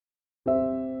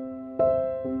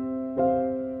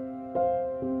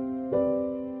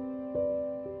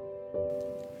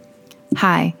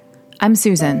Hi, I'm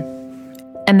Susan.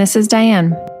 And this is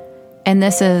Diane. And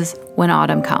this is When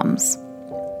Autumn Comes.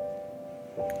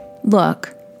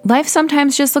 Look, life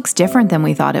sometimes just looks different than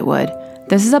we thought it would.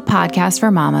 This is a podcast for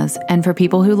mamas and for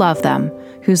people who love them,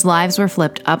 whose lives were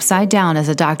flipped upside down as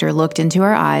a doctor looked into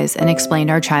our eyes and explained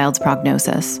our child's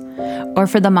prognosis. Or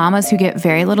for the mamas who get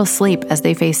very little sleep as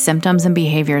they face symptoms and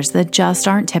behaviors that just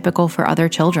aren't typical for other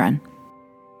children.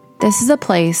 This is a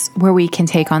place where we can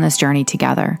take on this journey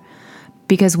together,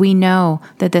 because we know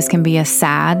that this can be a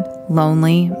sad,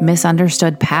 lonely,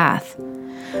 misunderstood path.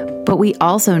 But we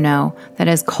also know that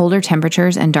as colder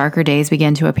temperatures and darker days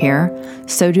begin to appear,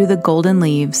 so do the golden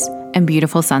leaves and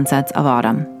beautiful sunsets of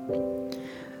autumn.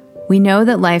 We know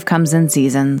that life comes in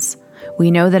seasons. We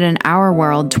know that in our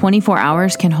world, 24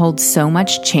 hours can hold so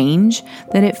much change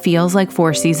that it feels like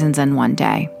 4 seasons in one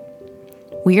day.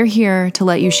 We are here to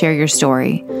let you share your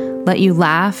story, let you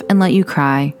laugh and let you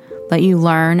cry, let you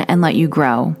learn and let you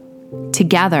grow,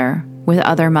 together with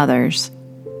other mothers,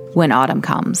 when autumn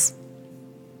comes.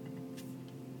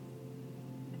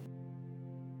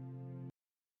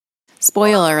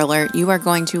 Spoiler alert, you are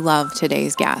going to love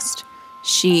today's guest.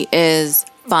 She is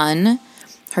fun.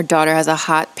 Her daughter has a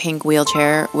hot pink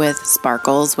wheelchair with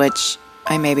sparkles, which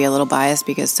I may be a little biased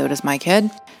because so does my kid.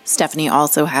 Stephanie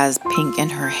also has pink in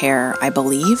her hair, I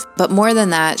believe. But more than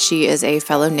that, she is a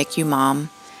fellow NICU mom,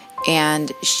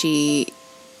 and she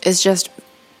is just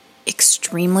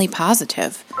extremely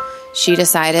positive. She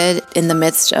decided in the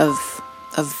midst of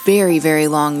a very, very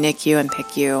long NICU and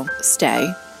PICU stay,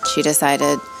 she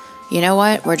decided, you know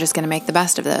what, we're just going to make the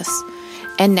best of this.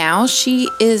 And now she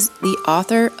is the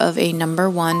author of a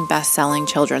 #1 best-selling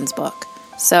children's book.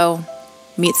 So,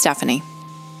 meet Stephanie.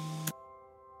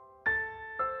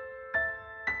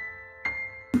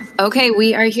 Okay,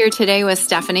 we are here today with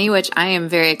Stephanie, which I am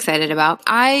very excited about.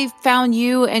 I found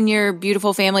you and your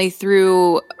beautiful family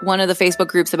through one of the Facebook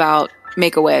groups about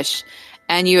Make-A-Wish,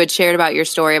 and you had shared about your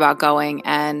story about going,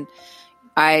 and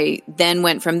I then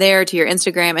went from there to your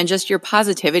Instagram, and just your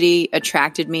positivity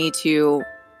attracted me to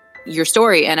your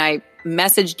story, and I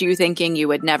messaged you thinking you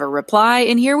would never reply,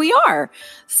 and here we are.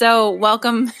 So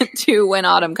welcome to When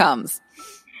Autumn Comes.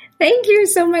 Thank you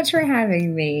so much for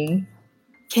having me.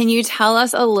 Can you tell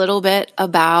us a little bit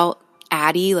about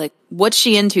Addie? Like, what's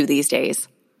she into these days?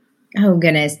 Oh,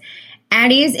 goodness.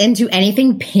 Addie is into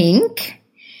anything pink.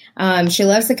 She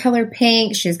loves the color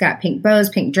pink. She's got pink bows,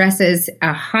 pink dresses,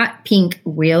 a hot pink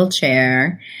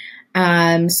wheelchair.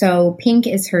 So pink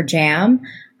is her jam.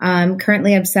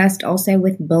 Currently obsessed also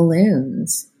with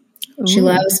balloons. Ooh. She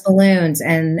loves balloons.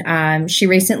 And she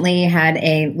recently had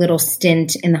a little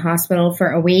stint in the hospital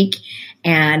for a week.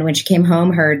 And when she came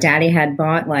home, her daddy had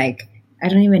bought I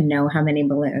don't even know how many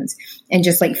balloons, and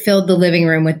just filled the living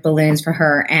room with balloons for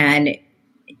her. And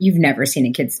you've never seen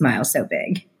a kid smile so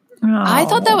big. Oh. I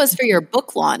thought that was for your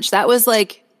book launch. That was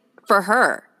for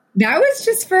her. That was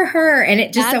just for her. And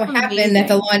it just happened that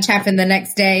the launch happened the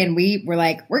next day. And we were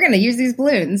like, we're going to use these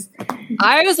balloons.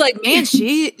 I was like, man,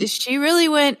 she really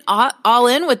went all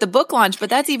in with the book launch.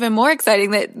 But that's even more exciting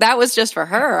that was just for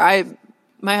her.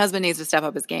 My husband needs to step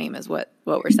up his game is what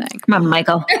we're saying. Come on,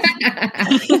 Michael.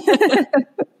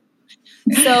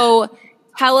 So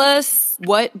tell us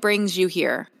what brings you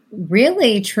here.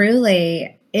 Really,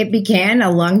 truly. It began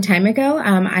a long time ago.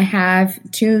 I have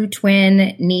 2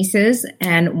 twin nieces,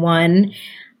 and one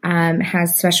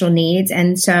has special needs.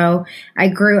 And so I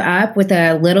grew up with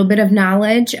a little bit of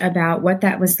knowledge about what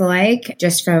that was like,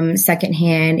 just from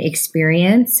secondhand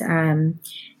experience.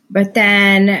 But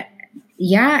then,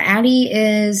 Addie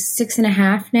is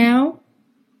 6.5 now.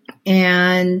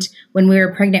 And when we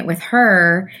were pregnant with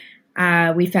her,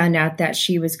 we found out that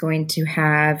she was going to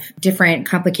have different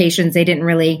complications. They didn't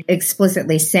really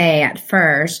explicitly say at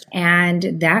first.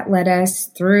 And that led us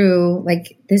through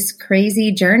this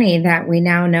crazy journey that we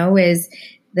now know is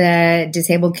the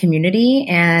disabled community.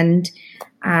 And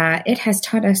it has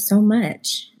taught us so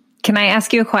much. Can I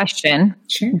ask you a question?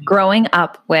 Sure. Growing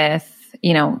up with,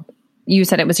 you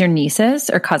said it was your nieces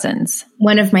or cousins?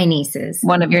 One of my nieces.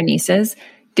 One of your nieces.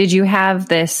 Did you have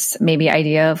this maybe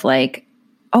idea of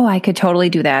oh, I could totally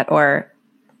do that, or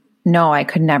no, I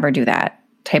could never do that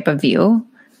type of view?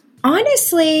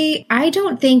 Honestly, I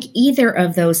don't think either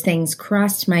of those things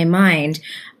crossed my mind.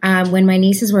 When my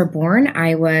nieces were born,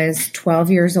 I was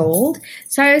 12 years old.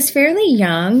 So I was fairly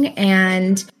young,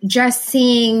 and just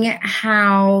seeing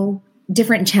how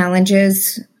different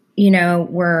challenges,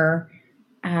 were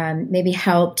maybe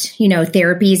helped,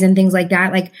 therapies and things like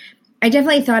that. I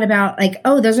definitely thought about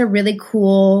oh, those are really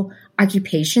cool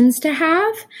occupations to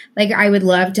have. Like I would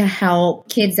love to help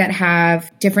kids that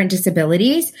have different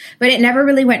disabilities, but it never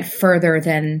really went further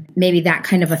than maybe that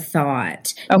kind of a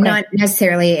thought. Okay. Not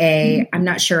necessarily I'm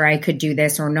not sure I could do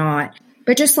this or not,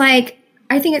 but just like,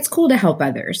 I think it's cool to help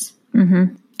others.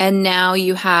 Mm-hmm. And now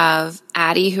you have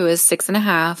Addie, who is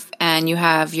 6.5, and you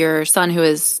have your son, who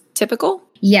is typical?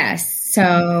 Yes.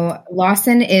 So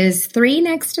Lawson is 3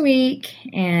 next week,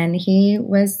 and he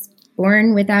was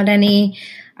born without any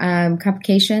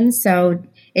complications. So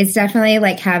it's definitely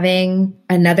like having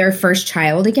another first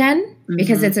child again,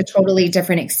 because it's a totally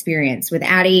different experience. With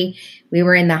Addie, we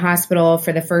were in the hospital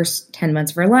for the first 10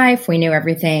 months of her life. We knew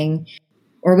everything,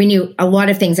 or we knew a lot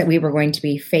of things that we were going to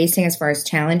be facing as far as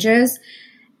challenges.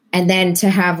 And then to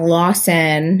have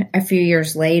Lawson a few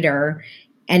years later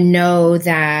and know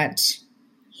that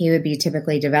he would be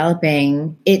typically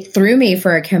developing, it threw me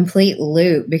for a complete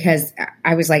loop, because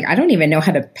I was like, I don't even know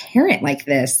how to parent like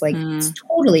this. Like it's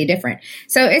totally different.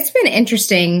 So it's been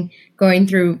interesting going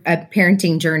through a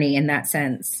parenting journey in that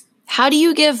sense. How do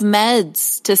you give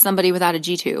meds to somebody without a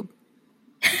G-tube?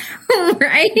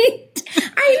 Right?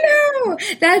 I know.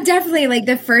 That definitely, like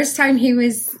the first time he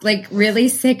was like really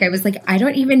sick, I was like, I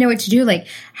don't even know what to do. Like,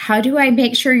 how do I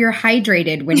make sure you're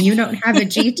hydrated when you don't have a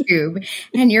G-tube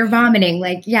and you're vomiting?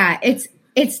 Like, yeah,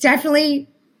 it's definitely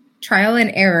trial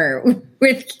and error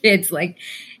with kids. Like,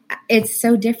 it's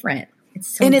so different.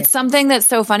 It's something that's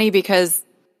so funny, because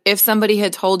if somebody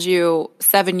had told you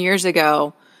 7 years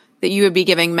ago that you would be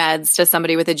giving meds to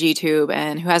somebody with a G-tube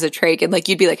and who has a trach, and like,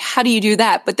 you'd be like, how do you do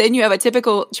that? But then you have a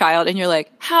typical child and you're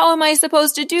like, how am I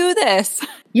supposed to do this?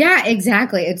 Yeah,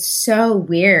 exactly. It's so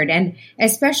weird. And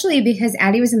especially because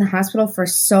Addie was in the hospital for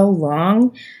so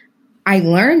long, I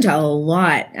learned a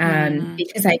lot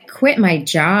because I quit my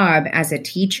job as a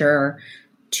teacher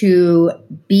to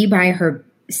be by her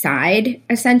side,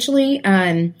 essentially.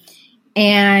 And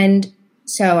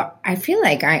so I feel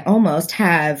like I almost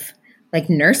have like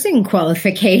nursing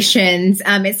qualifications.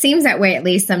 It seems that way, at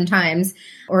least sometimes,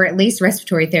 or at least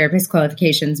respiratory therapist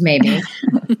qualifications, maybe.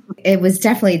 It was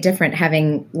definitely different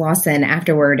having Lawson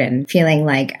afterward and feeling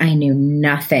like I knew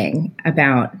nothing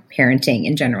about parenting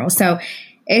in general. So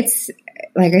it's,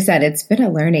 like I said, it's been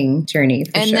a learning journey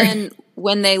for sure. And then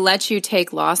when they let you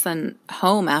take Lawson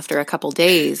home after a couple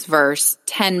days versus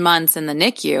 10 months in the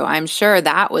NICU, I'm sure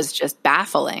that was just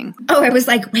baffling. Oh, I was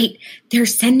like, wait, they're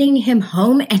sending him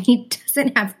home and he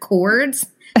doesn't have cords?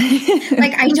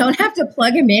 Like, I don't have to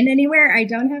plug him in anywhere. I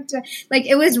don't have to, like,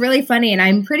 it was really funny. And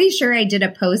I'm pretty sure I did a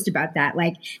post about that.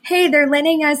 Like, hey, they're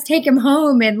letting us take him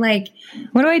home. And like,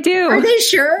 what do I do? Are they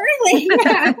sure? Like,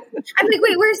 yeah. I'm like,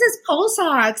 wait, where's this pulse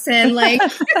ox? And like,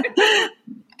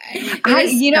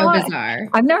 bizarre.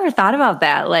 I've never thought about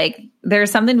that. Like,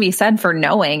 there's something to be said for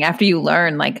knowing after you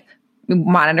learn, like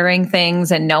monitoring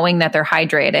things and knowing that they're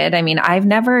hydrated. I mean, I've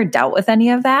never dealt with any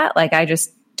of that. Like, I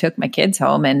just took my kids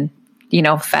home and,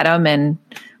 fed them and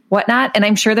whatnot. And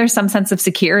I'm sure there's some sense of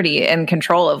security and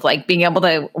control of like being able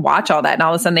to watch all that. And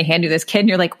all of a sudden they hand you this kid and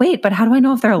you're like, wait, but how do I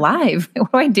know if they're alive?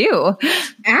 What do I do?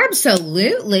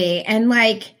 Absolutely. And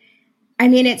like, I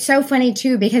mean, it's so funny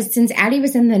too, because since Addie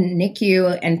was in the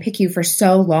NICU and PICU for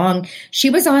so long, she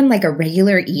was on like a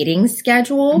regular eating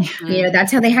schedule. Mm-hmm.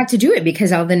 That's how they had to do it,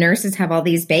 because all the nurses have all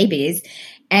these babies.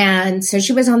 And so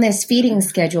she was on this feeding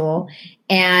schedule.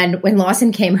 And when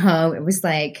Lawson came home, it was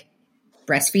like,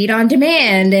 breastfeed on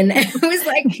demand. And I was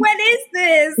like, what is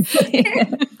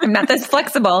this? I'm not this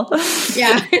flexible.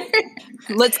 Yeah.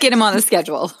 Let's get him on the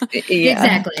schedule. Yeah.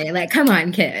 Exactly. Like, come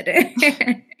on,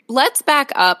 kid. Let's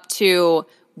back up to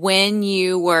when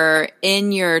you were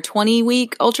in your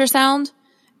 20-week ultrasound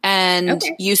and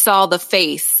you saw the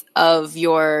face of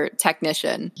your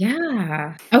technician.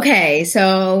 Yeah. Okay.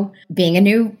 So being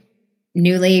a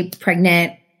newly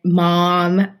pregnant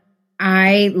mom,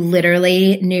 I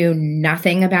literally knew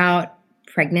nothing about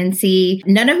pregnancy.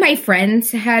 None of my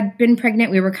friends had been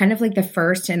pregnant. We were kind of like the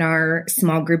first in our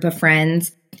small group of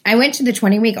friends. I went to the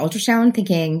 20-week ultrasound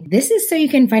thinking, this is so you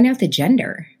can find out the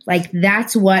gender. Like,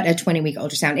 that's what a 20-week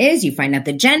ultrasound is. You find out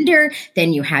the gender,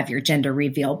 then you have your gender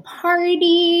reveal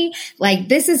party. Like,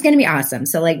 this is going to be awesome.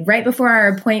 So like right before our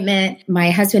appointment, my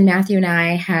husband, Matthew, and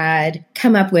I had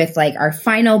come up with like our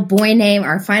final boy name,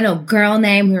 our final girl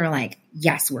name. We were like,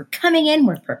 yes, we're coming in.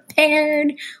 We're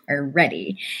prepared. We're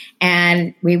ready.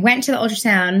 And we went to the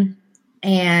ultrasound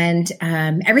and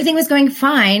everything was going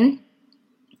fine.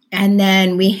 And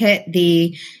then we hit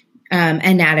the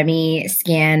anatomy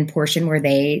scan portion where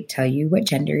they tell you what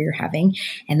gender you're having.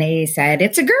 And they said,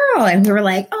 it's a girl. And we were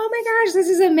like, oh my gosh, this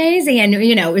is amazing. And,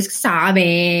 it was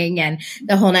sobbing and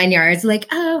the whole 9 yards, like,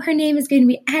 oh, her name is going to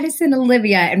be Addison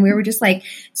Olivia. And we were just like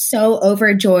so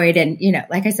overjoyed and,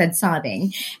 like I said,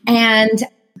 sobbing. And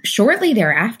shortly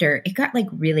thereafter, it got like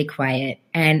really quiet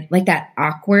and like that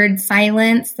awkward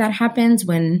silence that happens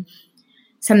when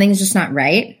something's just not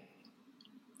right.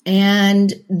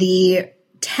 And the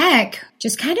tech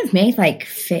just kind of made like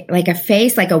a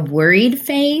face, like a worried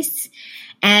face.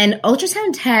 And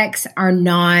ultrasound techs are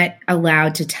not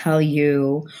allowed to tell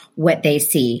you what they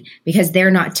see because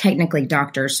they're not technically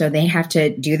doctors. So they have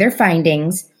to do their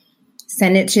findings,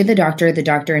 send it to the doctor. The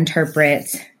doctor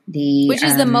interprets which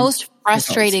is the most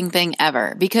frustrating thing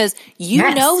ever because you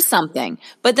know something.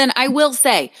 But then I will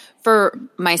say for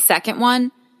my second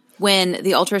one, when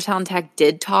the ultrasound tech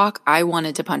did talk, I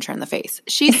wanted to punch her in the face.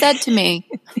 She said to me,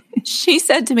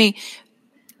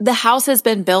 the house has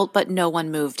been built, but no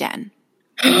one moved in.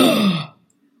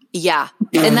 Yeah.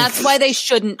 And that's why they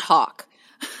shouldn't talk.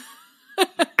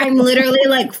 I'm literally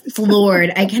like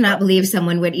floored. I cannot believe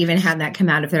someone would even have that come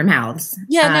out of their mouths.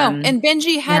 Yeah, no. And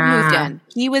Benji had moved in.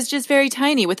 He was just very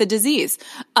tiny with a disease.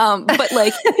 But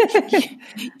like,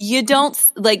 you don't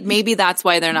like, maybe that's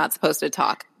why they're not supposed to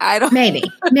talk. I don't. Maybe.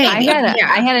 I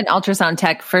had an ultrasound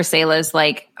tech for Sayla's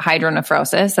like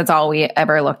hydronephrosis. That's all we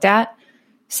ever looked at.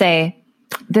 Say,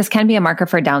 this can be a marker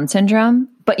for Down syndrome,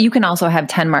 but you can also have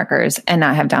 10 markers and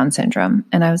not have Down syndrome.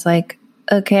 And I was like,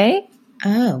 okay.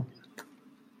 Oh.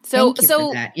 So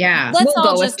yeah, let's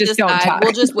all just decide.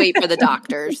 We'll just wait for the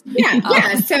doctors.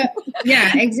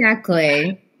 Yeah,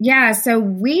 exactly. Yeah, so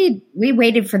we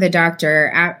waited for the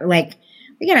doctor.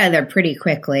 We got out of there pretty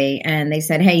quickly, and they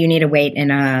said, "Hey, you need to wait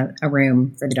in a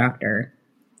room for the doctor."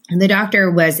 And the doctor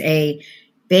was a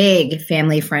big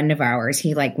family friend of ours.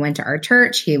 He like went to our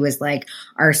church. He was like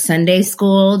our Sunday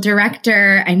school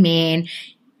director. I mean,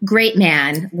 great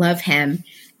man, love him,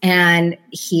 and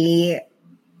he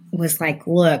was like,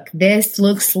 look, this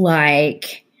looks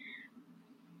like,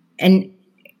 and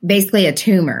basically a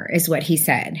tumor is what he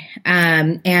said.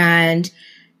 And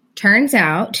turns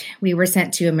out we were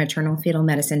sent to a maternal fetal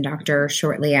medicine doctor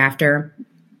shortly after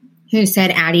who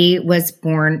said Addie was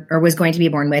going to be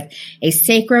born with a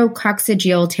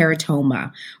sacrococcygeal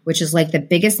teratoma, which is like the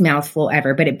biggest mouthful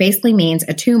ever, but it basically means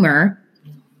a tumor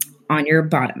on your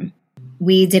bottom.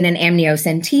 We did an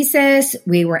amniocentesis.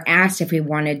 We were asked if we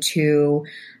wanted to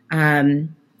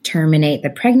terminate the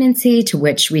pregnancy, to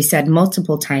which we said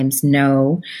multiple times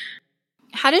no.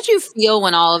 How did you feel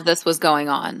when all of this was going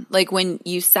on? Like when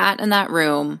you sat in that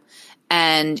room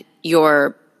and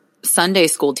your Sunday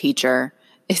school teacher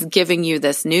is giving you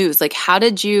this news, like how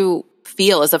did you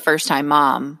feel as a first-time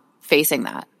mom facing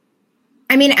that?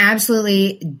 I mean,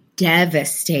 absolutely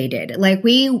devastated. Like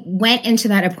we went into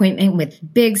that appointment with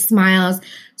big smiles,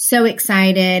 so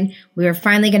excited. We were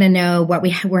finally going to know what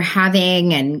we were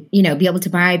having and, be able to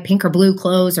buy pink or blue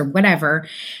clothes or whatever.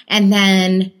 And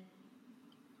then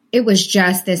it was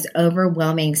just this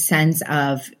overwhelming sense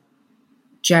of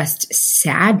just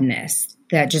sadness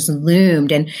that just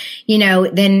loomed. And,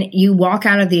 then you walk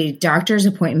out of the doctor's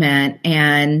appointment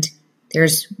and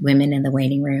there's women in the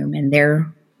waiting room and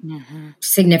they're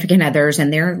significant others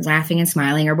and they're laughing and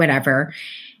smiling or whatever.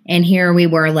 And here we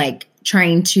were like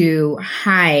trying to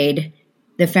hide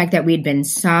the fact that we'd been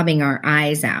sobbing our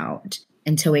eyes out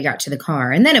until we got to the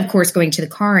car. And then of course going to the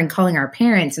car and calling our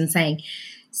parents and saying,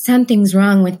 something's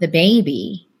wrong with the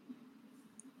baby.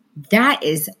 That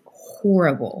is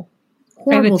horrible.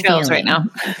 Horrible I have the chills feeling right now.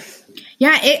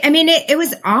 Yeah. It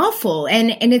was awful.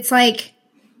 And it's like,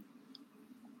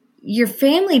 your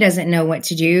family doesn't know what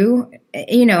to do.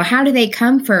 How do they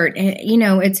comfort?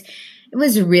 It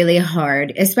was really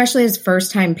hard, especially as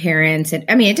first-time parents. And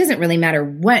it doesn't really matter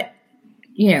what,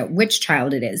 which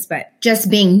child it is, but just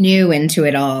being new into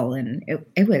it all. And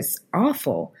it was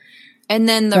awful. And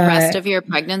then the rest of your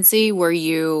pregnancy, were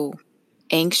you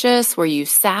anxious? Were you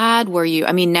sad?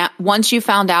 Now, once you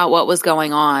found out what was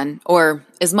going on, or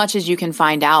as much as you can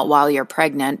find out while you're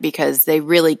pregnant, because they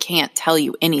really can't tell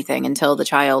you anything until the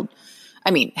child,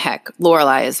 heck,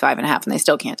 Lorelai is 5.5 and they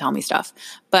still can't tell me stuff,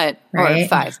 or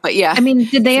 5, but yeah.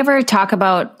 Did they ever talk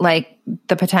about like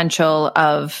the potential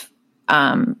of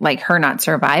like her not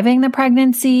surviving the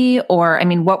pregnancy, or,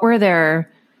 what were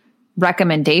their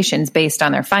recommendations based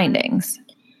on their findings?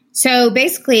 So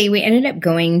basically we ended up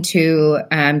going to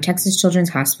Texas Children's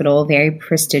Hospital, a very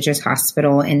prestigious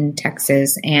hospital in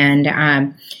Texas,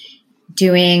 and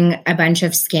doing a bunch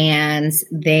of scans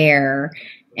there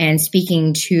and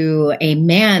speaking to a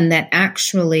man that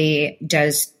actually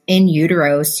does in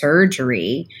utero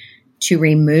surgery to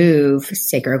remove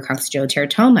sacrococcygeal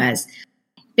teratomas.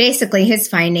 Basically, his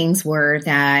findings were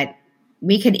that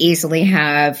we could easily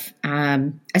have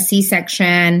a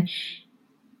C-section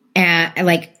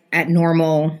at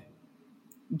normal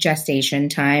gestation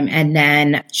time, and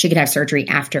then she could have surgery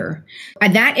after.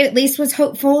 That at least was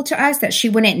hopeful to us, that she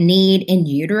wouldn't need in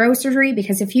utero surgery,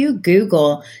 because if you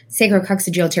Google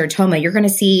sacrococcygeal teratoma, you're going to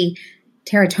see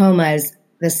teratomas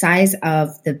the size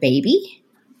of the baby,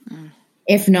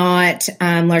 if not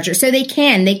larger. So they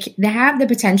have the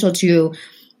potential to,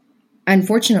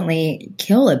 unfortunately,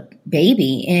 kill a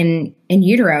baby in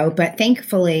utero, but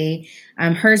thankfully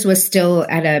hers was still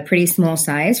at a pretty small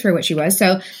size for what she was.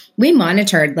 So we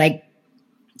monitored, like,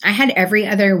 I had every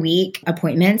other week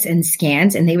appointments and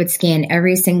scans, and they would scan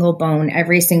every single bone,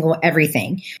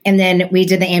 everything. And then we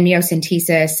did the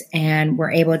amniocentesis and were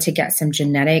able to get some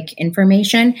genetic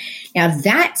information. Now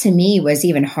that to me was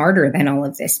even harder than all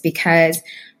of this, because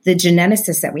the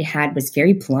geneticist that we had was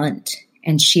very blunt,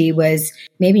 and she was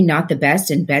maybe not the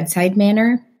best in bedside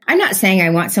manner. I'm not saying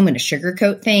I want someone to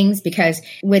sugarcoat things, because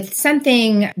with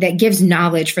something that gives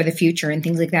knowledge for the future and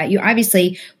things like that, you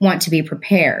obviously want to be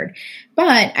prepared.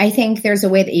 But I think there's a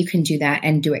way that you can do that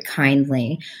and do it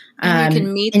kindly. And you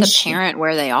can meet the parent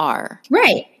where they are.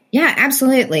 Right. Yeah,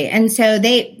 absolutely. And so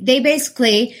they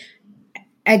basically,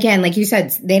 again, like you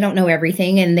said, they don't know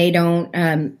everything, and they don't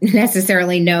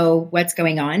necessarily know what's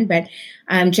going on. But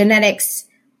genetics,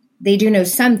 they do know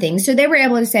some things. So they were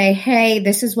able to say, hey,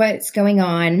 this is what's going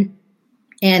on,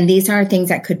 and these are things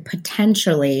that could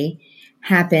potentially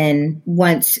happen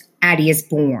once Addie is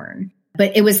born.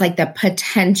 But it was like the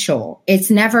potential. It's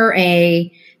never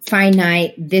a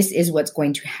finite, this is what's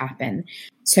going to happen.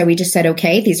 So we just said,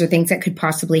 okay, these are things that could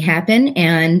possibly happen,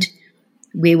 and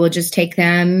we will just take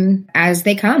them as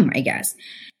they come, I guess.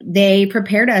 They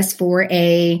prepared us for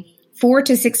a 4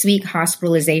 to 6 week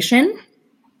hospitalization.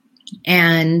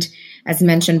 And as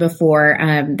mentioned before,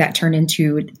 that turned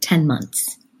into 10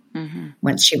 months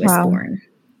once she was born.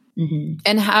 Mm-hmm.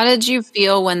 And how did you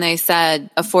feel when they said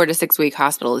a 4 to 6 week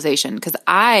hospitalization? Because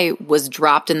I was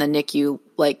dropped in the NICU,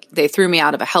 like they threw me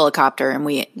out of a helicopter and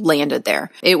we landed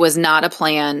there. It was not a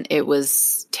plan. It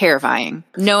was terrifying.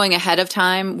 Knowing ahead of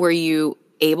time, were you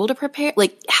able to prepare?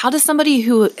 Like, how does somebody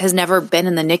who has never been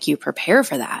in the NICU prepare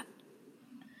for that?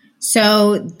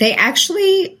 So they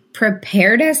actually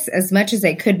prepared us as much as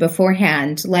they could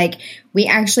beforehand. Like, we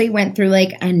actually went through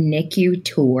like a NICU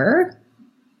tour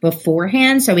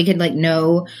beforehand so we could like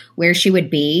know where she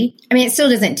would be. I mean, it still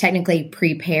doesn't technically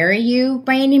prepare you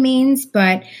by any means,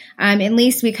 but at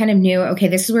least we kind of knew, okay,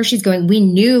 this is where she's going. We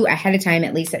knew ahead of time,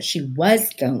 at least, that she was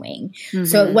going. Mm-hmm.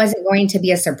 So it wasn't going to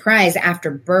be a surprise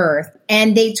after birth.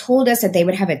 And they told us that they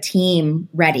would have a team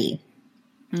ready.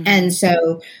 Mm-hmm. And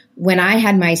so when I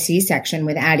had my C-section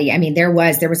with Addie, I mean, there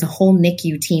was a whole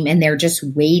NICU team and they're just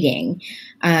waiting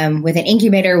with an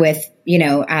incubator, with,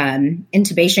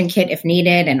 intubation kit if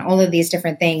needed, and all of these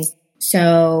different things.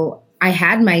 So I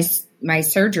had my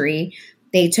surgery.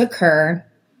 They took her,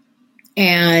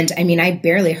 and I mean, I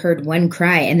barely heard one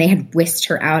cry, and they had whisked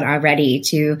her out already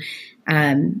to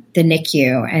the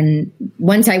NICU. And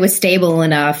once I was stable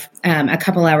enough, a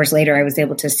couple hours later, I was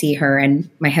able to see her, and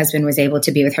my husband was able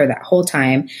to be with her that whole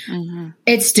time. Mm-hmm.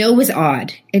 It still was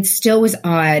odd. It still was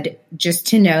odd just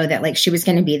to know that like she was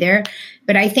going to be there.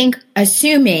 But I think,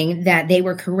 assuming that they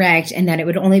were correct and that it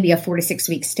would only be a 4 to 6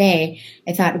 week stay,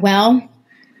 I thought, well,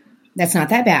 that's not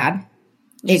that bad.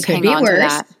 It could be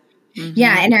worse. Mm-hmm.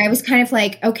 Yeah. And I was kind of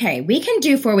like, okay, we can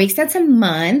do 4 weeks. That's a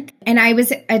month. And I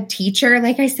was a teacher,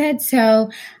 like I said. So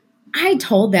I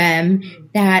told them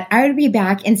that I would be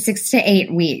back in 6 to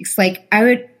 8 weeks. Like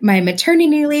my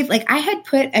maternity leave, like I had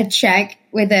put a check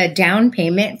with a down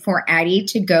payment for Addie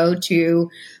to go to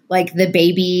like the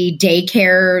baby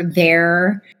daycare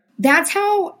there. That's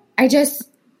how I just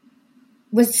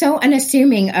was so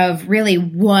unassuming of really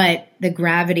what the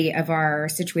gravity of our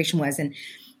situation was. And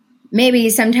maybe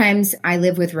sometimes I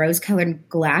live with rose-colored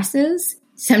glasses.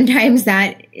 Sometimes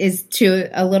that is to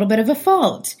a little bit of a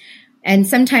fault. And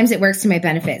sometimes it works to my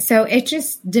benefit. So it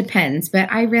just depends.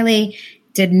 But I really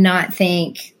did not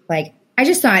think, like, I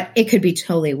just thought it could be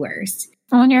totally worse.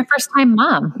 Well, and you're a first-time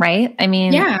mom, right? I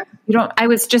mean, yeah. I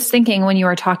was just thinking when you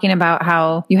were talking about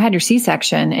how you had your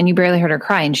C-section and you barely heard her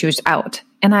cry and she was out.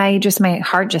 And my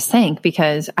heart just sank,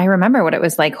 because I remember what it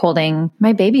was like holding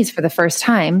my babies for the first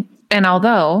time. And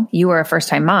although you were a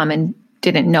first-time mom and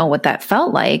didn't know what that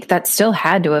felt like, that still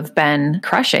had to have been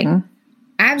crushing.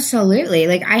 Absolutely.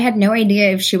 Like, I had no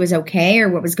idea if she was okay or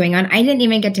what was going on. I didn't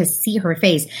even get to see her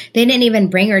face. They didn't even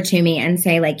bring her to me and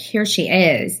say, like, here she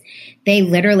is. They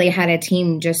literally had a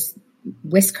team just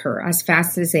whisk her as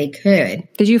fast as they could.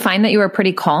 Did you find that you were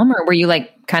pretty calm, or were you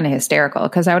like kind of hysterical?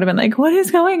 Because I would have been like, what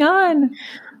is going on?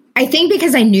 I think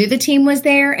because I knew the team was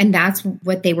there and that's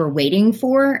what they were waiting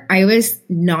for, I was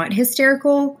not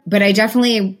hysterical, but I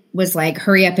definitely was like,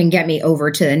 hurry up and get me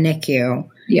over to the NICU.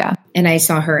 Yeah. And I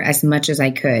saw her as much as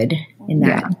I could in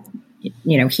that,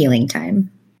 healing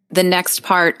time. The next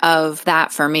part of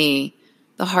that for me,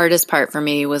 the hardest part for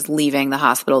me was leaving the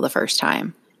hospital the first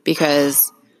time,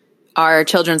 because our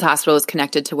children's hospital was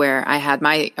connected to where I had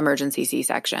my emergency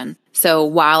C-section. So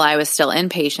while I was still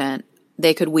inpatient,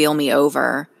 they could wheel me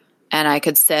over and I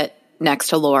could sit next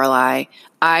to Lorelai.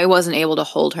 I wasn't able to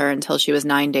hold her until she was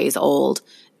 9 days old.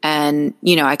 And,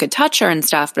 I could touch her and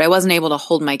stuff, but I wasn't able to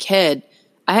hold my kid.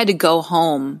 I had to go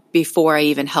home before I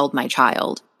even held my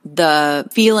child. The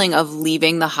feeling of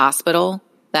leaving the hospital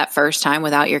that first time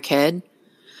without your kid,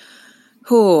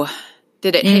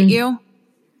 did it hit you?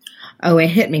 Oh, it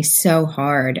hit me so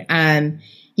hard.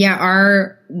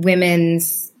 Our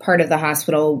women's part of the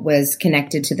hospital was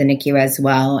connected to the NICU as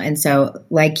well. And so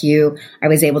like you, I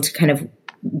was able to kind of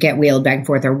get wheeled back and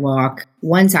forth or walk.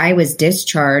 Once I was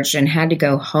discharged and had to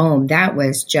go home, that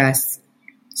was just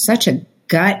such a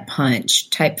gut punch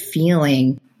type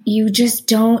feeling. You just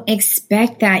don't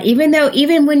expect that,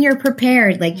 even when you're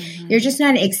prepared, like you're just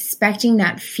not expecting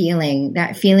that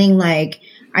feeling like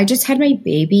I just had my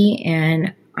baby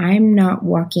and I'm not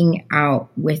walking out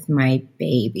with my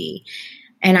baby.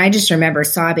 And I just remember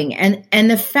sobbing. And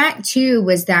the fact too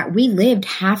was that we lived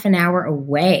half an hour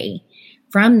away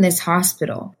from this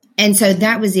hospital. And so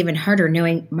that was even harder,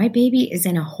 knowing my baby is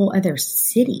in a whole other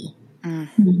city.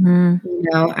 Mm-hmm.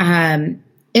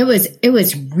 It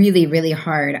was really, really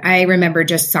hard. I remember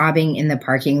just sobbing in the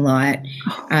parking lot,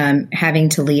 having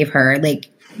to leave her,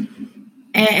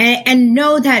 and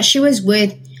know that she was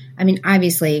with,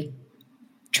 obviously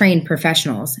trained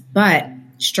professionals, but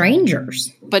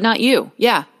strangers. But not you.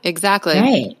 Yeah, exactly.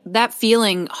 Right. That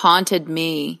feeling haunted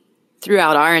me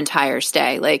throughout our entire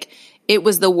stay. It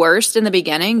was the worst in the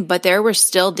beginning, but there were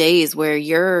still days where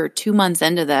you're 2 months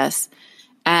into this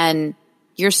and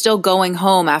you're still going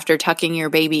home after tucking your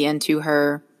baby into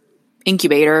her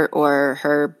incubator or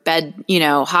her bed,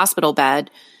 hospital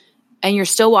bed, and you're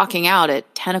still walking out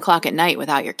at 10 o'clock at night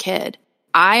without your kid.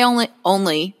 I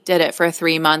only did it for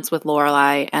 3 months with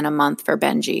Lorelai and a month for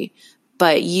Benji,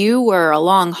 but you were a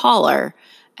long hauler.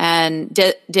 And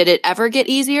did it ever get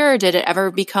easier, or did it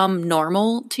ever become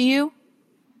normal to you?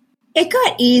 It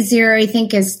got easier, I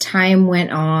think, as time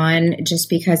went on, just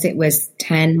because it was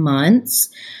 10 months.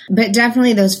 But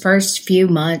definitely those first few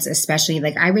months, especially,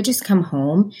 I would just come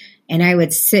home and I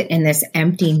would sit in this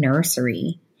empty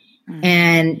nursery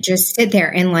and just sit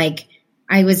there and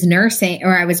I was nursing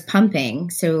or I was pumping.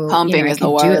 So pumping is the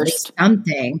worst. Do at least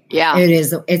something. Yeah.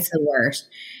 It's the worst.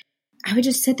 I would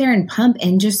just sit there and pump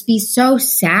and just be so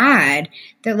sad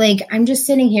that I'm just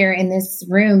sitting here in this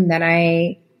room that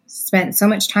I spent so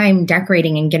much time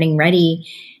decorating and getting ready,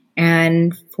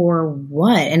 and for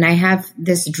what? And I have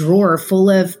this drawer full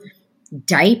of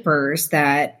diapers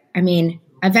that,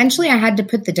 eventually I had to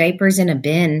put the diapers in a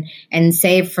bin and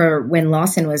save for when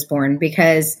Lawson was born,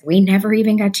 because we never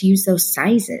even got to use those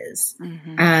sizes.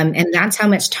 Mm-hmm. And that's how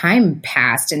much time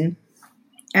passed. And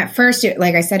at first,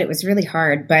 like I said, it was really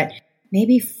hard, but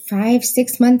maybe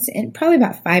 5-6 months in, probably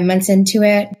about 5 months into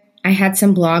it, I had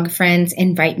some blog friends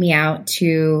invite me out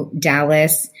to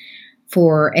Dallas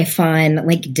for a fun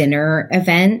dinner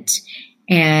event.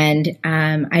 And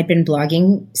I'd been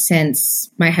blogging since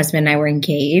my husband and I were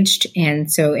engaged.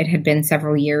 And so it had been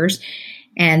several years.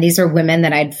 And these are women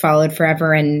that I'd followed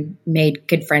forever and made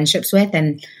good friendships with.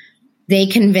 And they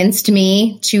convinced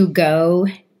me to go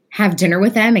have dinner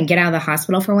with them and get out of the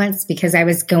hospital for once, because I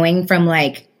was going from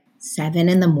 7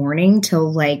 in the morning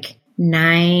till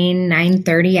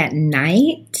 9:30 at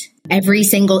night every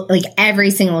single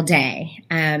day.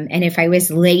 And if I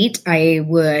was late, I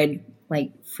would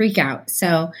freak out.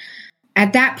 So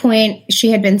at that point,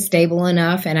 she had been stable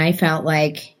enough, and I felt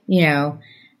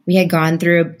we had gone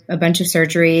through a bunch of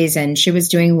surgeries and she was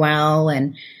doing well,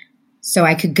 and so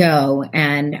I could go.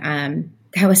 And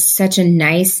that was such a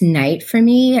nice night for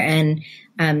me, and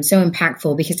so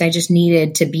impactful, because I just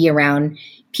needed to be around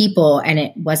people, and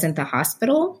it wasn't the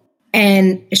hospital.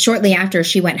 And shortly after,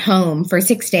 she went home for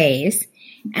 6 days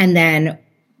and then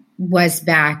was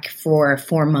back for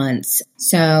 4 months.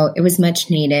 So it was much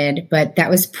needed, but that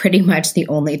was pretty much the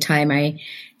only time I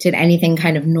did anything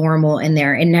kind of normal in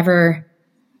there. It never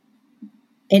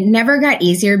got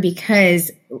easier, because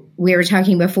we were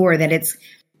talking before that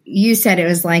you said it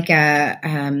was like a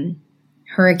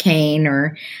hurricane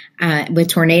or with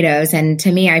tornadoes. And to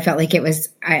me, I felt like it was,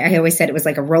 I always said it was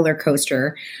like a roller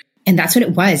coaster. And that's what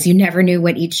it was. You never knew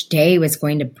what each day was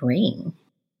going to bring.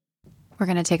 We're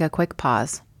going to take a quick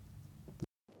pause.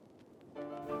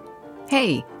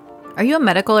 Hey, are you a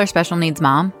medical or special needs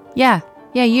mom? Yeah,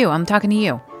 you. I'm talking to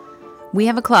you. We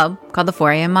have a club called the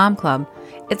 4 a.m. Mom Club.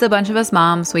 It's a bunch of us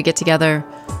moms. We get together.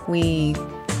 We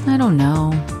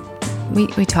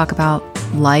talk about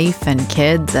life and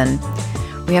kids, and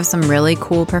we have some really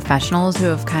cool professionals who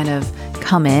have kind of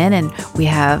come in, and we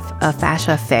have a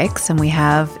fascia fix, and we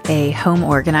have a home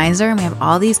organizer, and we have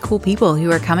all these cool people who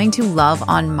are coming to love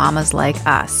on mamas like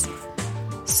us.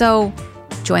 So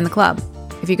join the club.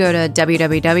 If you go to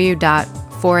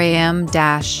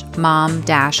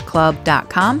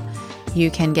www.4am-mom-club.com,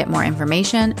 you can get more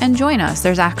information and join us.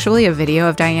 There's actually a video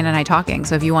of Diane and I talking,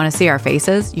 so if you want to see our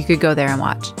faces, you could go there and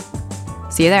watch.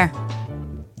 See you there.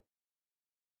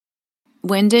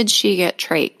 When did she get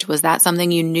trached? Was that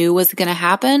something you knew was going to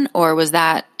happen, or was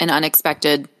that an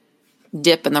unexpected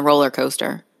dip in the roller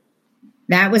coaster?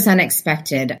 That was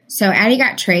unexpected. So Addie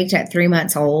got trached at 3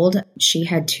 months old. She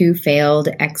had 2 failed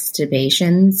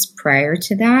extubations prior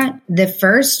to that. The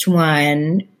first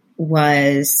one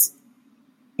was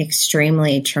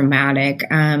extremely traumatic.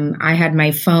 I had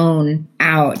my phone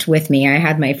out with me. I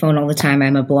had my phone all the time.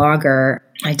 I'm a blogger.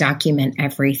 I document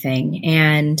everything.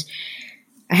 And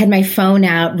I had my phone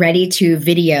out ready to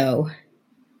video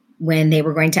when they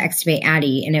were going to extubate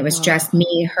Addie. And it was just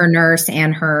me, her nurse,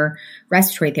 and her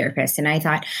respiratory therapist. And I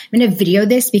thought, I'm going to video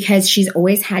this because she's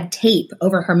always had tape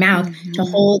over her mouth to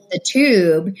hold the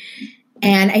tube.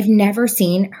 And I've never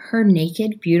seen her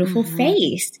naked, beautiful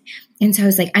face. And so I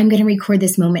was like, I'm going to record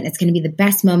this moment. It's going to be the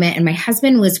best moment. And my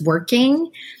husband was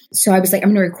working. So I was like,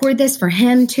 I'm going to record this for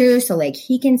him too. So like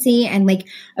he can see. And like,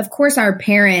 of course, our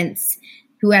parents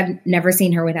who had never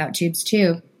seen her without tubes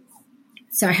too.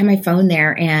 So I had my phone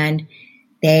there, and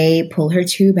they pull her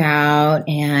tube out,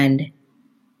 and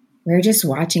we're just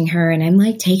watching her, and I'm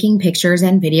like taking pictures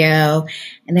and video.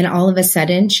 And then all of a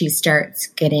sudden she starts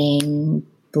getting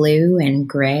blue and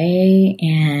gray.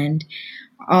 And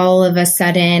all of a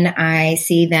sudden I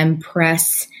see them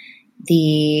press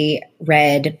the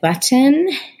red button.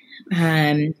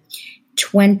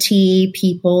 20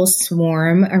 people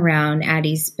swarm around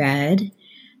Addie's bed.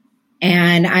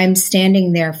 And I'm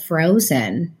standing there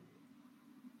frozen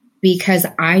because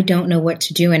I don't know what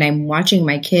to do. And I'm watching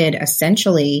my kid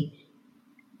essentially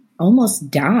almost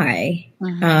die.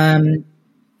 And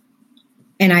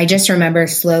I just remember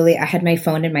slowly, I had my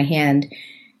phone in my hand,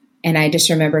 and I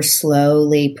just remember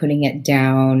slowly putting it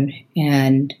down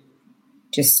and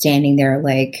just standing there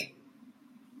like,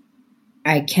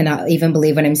 I cannot even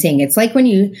believe what I'm seeing. It's like when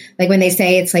they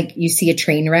say it's like you see a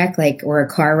train wreck, like, or a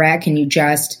car wreck, and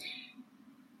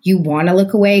you want to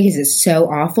look away because it's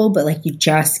so awful, but like you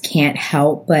just can't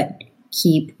help but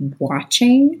keep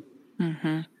watching.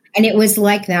 And it was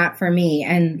like that for me.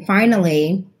 And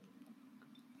finally,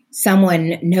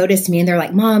 someone noticed me, and they're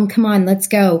like, Mom, come on, let's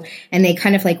go. And they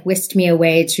kind of like whisked me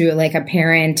away to like a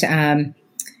parent, kind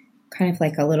of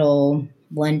like a little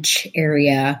lunch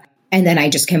area. And then I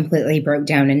just completely broke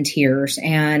down in tears.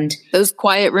 And those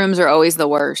quiet rooms are always the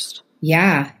worst.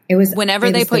 Yeah, it was. Whenever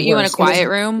they put you in a quiet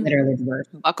room, literally the worst.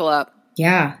 Buckle up.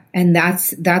 Yeah, and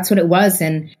that's what it was.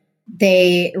 And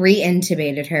they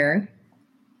re-intubated her.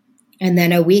 And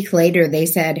then a week later, they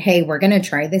said, hey, we're going to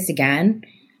try this again.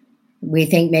 We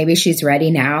think maybe she's ready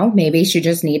now. Maybe she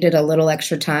just needed a little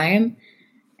extra time.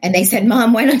 And they said,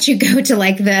 Mom, why don't you go to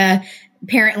like the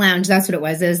parent lounge? That's what it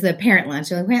was. It was the parent lounge.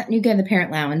 They're like, why don't you go to the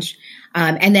parent lounge?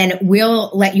 And then we'll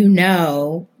let you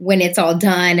know when it's all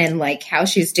done and like how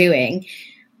she's doing.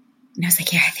 And I was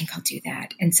like, yeah, I think I'll do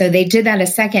that. And so they did that a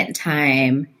second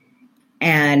time.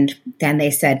 And then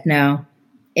they said, no,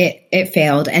 it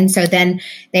failed. And so then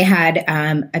they had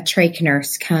a trach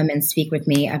nurse come and speak with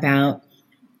me about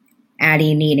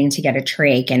Addie needing to get a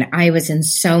trach. And I was in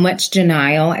so much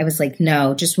denial. I was like,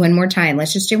 no, just one more time.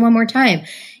 Let's just do one more time.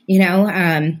 You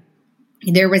know,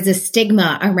 there was a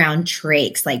stigma around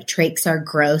trachs. Like trachs are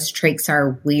gross. Trachs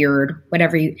are weird,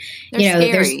 whatever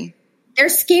they're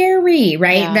scary,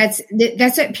 right? Yeah.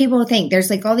 That's what people think. There's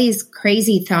like all these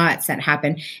crazy thoughts that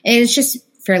happen. And it's just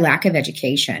for lack of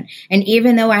education. And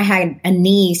even though I had a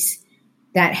niece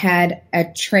that had a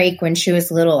trach when she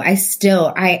was little, I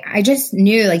just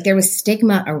knew like there was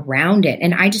stigma around it.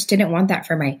 And I just didn't want that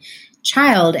for my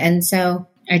child. And so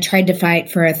I tried to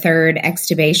fight for a third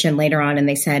extubation later on, and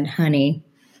they said, honey,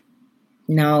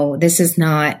 no, this is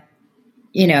not,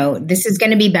 this is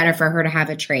going to be better for her to have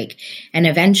a trach. And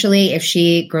eventually, if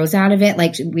she grows out of it,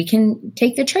 like we can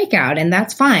take the trach out, and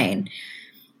that's fine.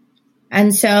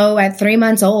 And so at 3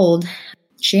 months old,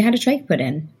 she had a trach put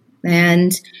in.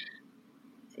 And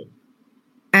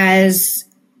as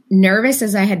nervous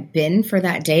as I had been for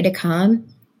that day to come,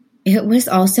 it was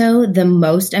also the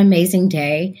most amazing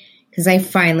day because I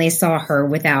finally saw her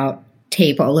without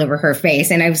tape all over her face.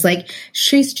 And I was like,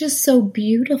 she's just so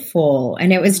beautiful.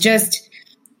 And it was just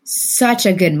such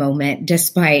a good moment,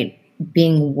 despite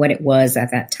being what it was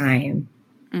at that time.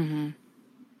 Mm-hmm.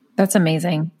 That's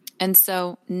amazing. And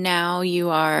so now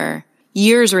you are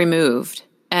years removed,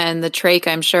 and the trach,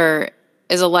 I'm sure,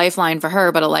 is a lifeline for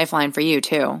her, but a lifeline for you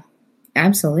too.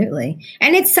 Absolutely.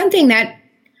 And it's something that,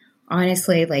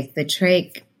 honestly, like the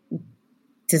trach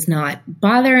does not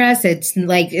bother us. It's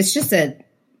like, it's just a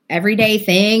everyday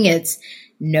thing. It's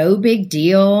no big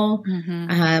deal.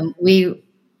 Mm-hmm. We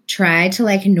try to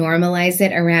like normalize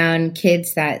it around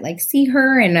kids that like see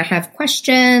her and have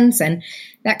questions and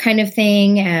that kind of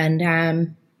thing.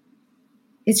 And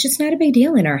it's just not a big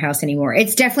deal in our house anymore.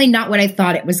 It's definitely not what I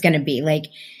thought it was going to be. Like,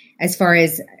 as far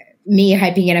as me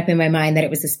hyping it up in my mind that it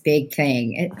was this big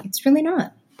thing, it's really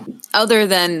not. Other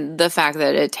than the fact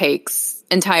that it takes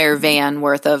entire van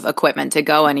worth of equipment to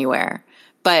go anywhere.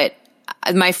 But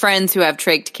my friends who have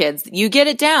trached kids, you get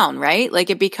it down, right? Like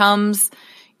it becomes,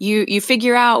 you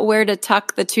figure out where to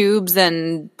tuck the tubes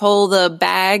and pull the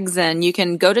bags, and you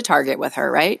can go to Target with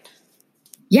her, right?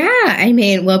 Yeah. I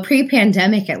mean, well,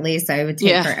 pre-pandemic, at least I would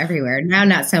take her everywhere. Now,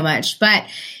 not so much, but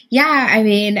yeah, I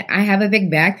mean, I have a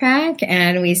big backpack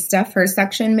and we stuff her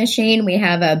suction machine. We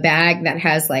have a bag that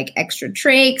has like extra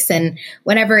trachs and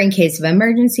whatever in case of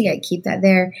emergency. I keep that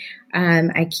there.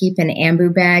 I keep an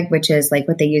ambu bag, which is like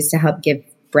what they use to help give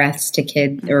breaths to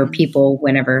kids or people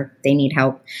whenever they need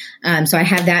help. So I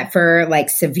have that for like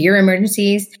severe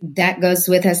emergencies. That goes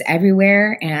with us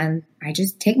everywhere. And I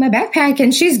just take my backpack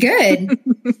and she's good.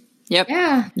 Yep.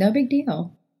 Yeah, no big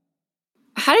deal.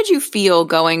 How did you feel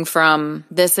going from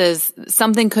this is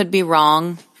something could be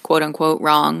wrong, quote unquote,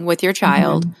 wrong with your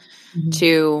child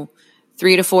to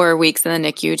 3 to 4 weeks in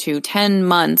the NICU to 10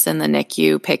 months in the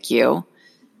NICU, PICU?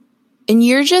 And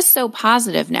you're just so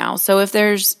positive now. So if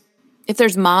there's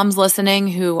moms listening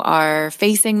who are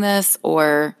facing this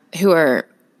or who are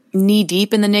knee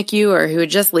deep in the NICU or who are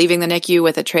just leaving the NICU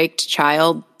with a trached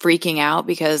child freaking out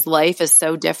because life is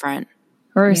so different.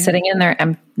 Or sitting in there.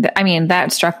 I mean,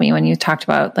 that struck me when you talked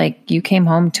about like you came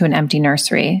home to an empty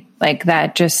nursery. Like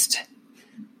that just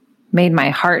made my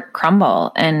heart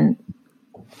crumble.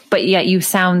 But yet you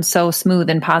sound so smooth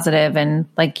and positive and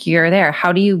like you're there.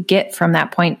 How do you get from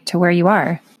that point to where you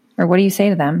are? Or what do you say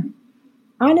to them?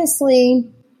 Honestly,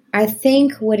 I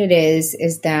think what it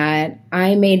is that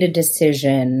I made a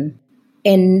decision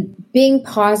in being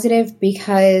positive,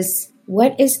 because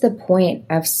what is the point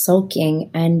of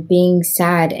sulking and being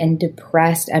sad and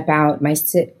depressed about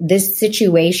this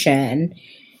situation,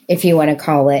 if you want to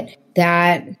call it,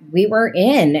 that we were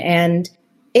in? And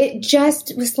it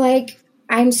just was like,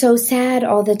 I'm so sad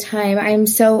all the time. I'm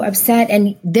so upset.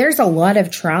 And there's a lot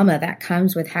of trauma that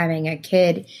comes with having a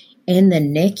kid in the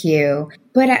NICU.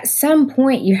 But at some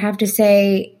point you have to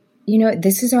say, you know,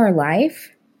 this is our life.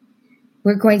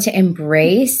 We're going to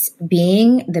embrace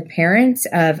being the parents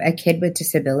of a kid with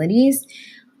disabilities.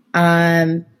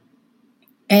 And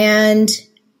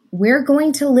we're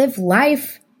going to live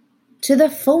life to the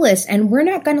fullest. And we're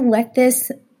not going to let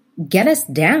this get us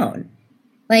down.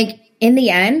 Like, in the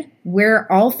end, we're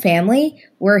all family.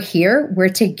 We're here. We're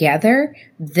together.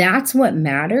 That's what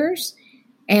matters.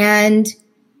 And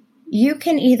you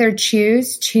can either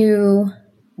choose to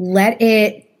let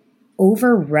it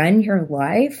overrun your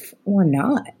life or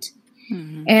not.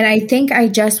 Mm-hmm. And I think I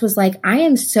just was like, I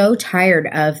am so tired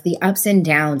of the ups and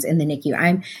downs in the NICU.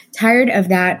 I'm tired of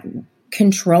that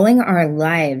controlling our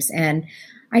lives. And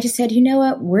I just said, you know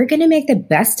what? We're going to make the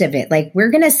best of it. Like, we're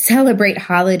going to celebrate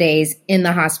holidays in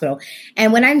the hospital.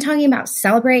 And when I'm talking about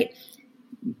celebrate,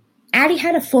 Addie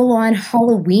had a full-on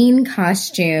Halloween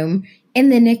costume in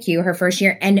the NICU her first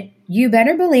year. And you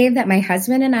better believe that my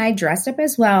husband and I dressed up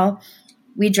as well.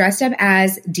 We dressed up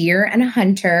as deer and a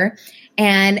hunter.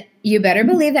 And you better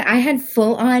believe that I had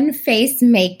full-on face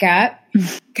makeup,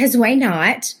 because why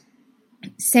not?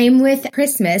 Same with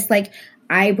Christmas. Like,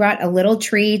 I brought a little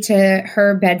tree to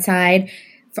her bedside.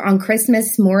 On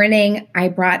Christmas morning, I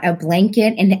brought a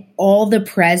blanket and all the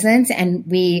presents, and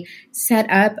we set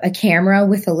up a camera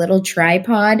with a little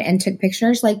tripod and took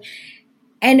pictures.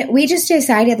 And we just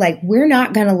decided, like, we're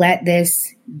not going to let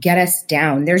this get us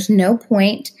down. There's no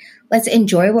point. Let's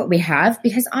enjoy what we have,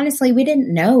 because honestly, we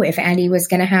didn't know if Andy was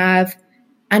going to have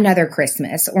another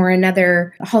Christmas or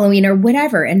another Halloween or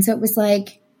whatever. And so it was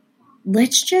like,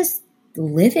 let's just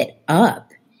live it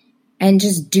up and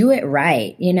just do it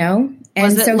right, you know? And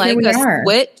was it so like here we are.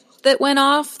 Switch that went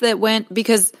off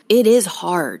because it is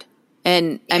hard.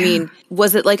 And I mean,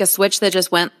 was it like a switch that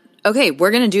just went okay,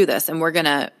 we're going to do this and we're going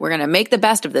to make the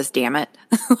best of this, damn it.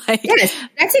 Yes,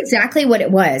 that's exactly what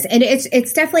it was. And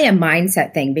it's definitely a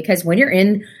mindset thing, because when you're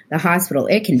in the hospital,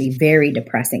 it can be very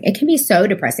depressing. It can be so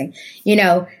depressing.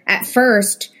 At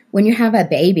first, when you have a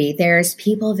baby, there's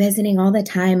people visiting all the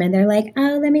time and they're like,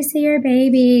 oh, let me see your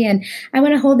baby. And I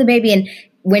want to hold the baby. And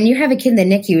when you have a kid in the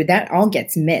NICU, that all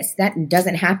gets missed. That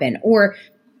doesn't happen. Or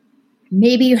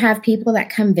maybe you have people that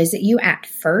come visit you at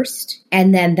first,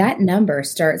 and then that number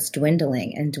starts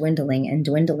dwindling and dwindling and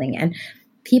dwindling. And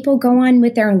people go on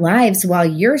with their lives while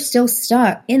you're still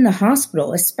stuck in the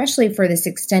hospital, especially for this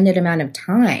extended amount of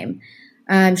time.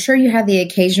 I'm sure you have the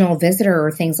occasional visitor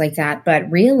or things like that, but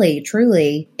really,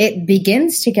 truly, it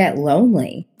begins to get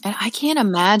lonely. And I can't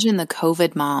imagine the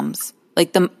COVID moms.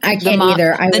 Like I can't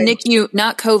either. The NICU,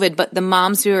 not COVID, but the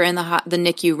moms who are in the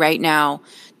NICU right now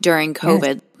during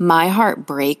COVID. Yes. My heart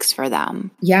breaks for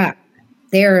them. Yeah,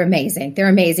 they're amazing. They're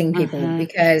amazing people,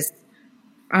 because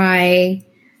I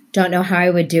don't know how I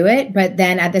would do it. But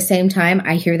then at the same time,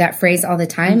 I hear that phrase all the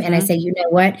time. And I say, you know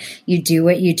what? You do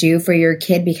what you do for your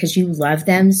kid because you love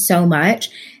them so much.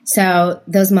 So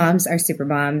those moms are super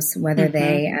moms, whether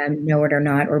they know it or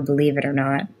not, or believe it or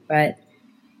not. But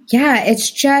yeah,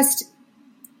 it's just,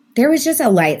 there was just a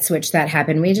light switch that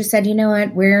happened. We just said, you know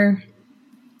what? We're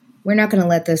not going to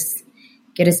let this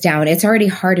get us down. It's already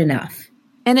hard enough.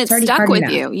 And it stuck with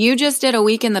you. You just did a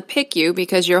week in the PICU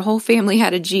because your whole family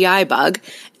had a GI bug,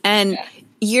 and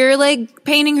you're like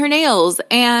painting her nails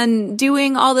and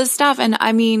doing all this stuff. And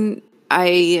I mean, I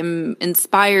am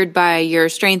inspired by your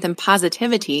strength and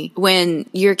positivity when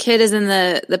your kid is in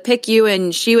the PICU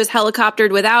and she was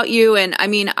helicoptered without you. And I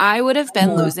mean, I would have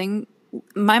been losing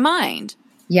my mind.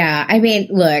 Yeah. I mean,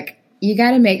 look, you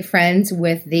got to make friends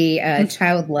with the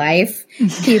child life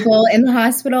people in the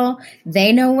hospital.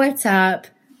 They know what's up.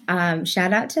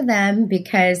 Shout out to them,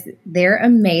 because they're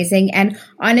amazing. And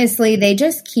honestly, they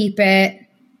just keep it,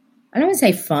 I don't want to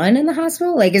say fun in the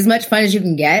hospital, like as much fun as you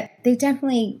can get. They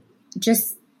definitely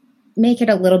just make it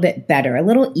a little bit better, a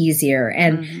little easier.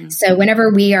 And so whenever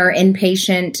we are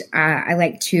inpatient, I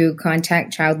like to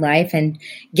contact Child Life and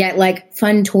get like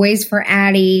fun toys for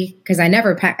Addie, because I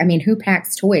never pack. I mean, who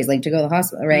packs toys like to go to the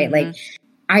hospital, right? Like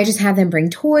I just have them bring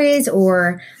toys,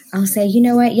 or I'll say, you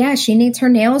know what? Yeah, she needs her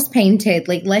nails painted.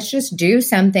 Like, let's just do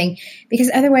something,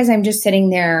 because otherwise I'm just sitting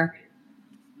there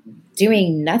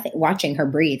doing nothing, watching her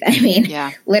breathe. I mean,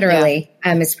 literally,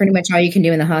 it's pretty much all you can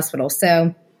do in the hospital.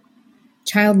 So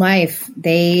Child Life,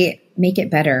 they make it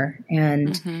better,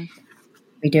 and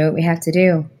we do what we have to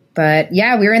do. But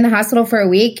yeah, we were in the hospital for a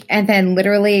week, and then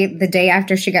literally the day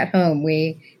after she got home,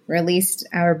 we released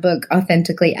our book,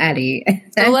 Authentically Addie.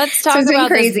 So let's talk about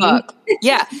this book.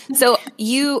 Yeah. So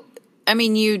you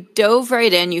dove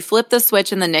right in, you flipped the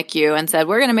switch in the NICU and said,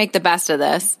 we're going to make the best of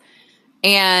this.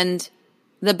 And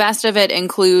the best of it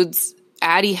includes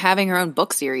Addie having her own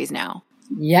book series now.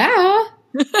 Yeah.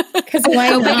 Because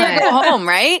why not? Go home,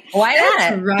 right? Why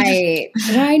not? Right.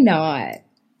 Why not?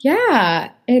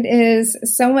 Yeah. It is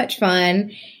so much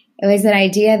fun. It was an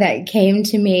idea that came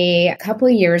to me a couple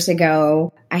of years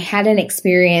ago. I had an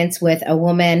experience with a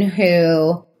woman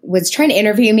who was trying to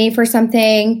interview me for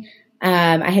something.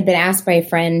 I had been asked by a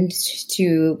friend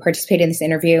to participate in this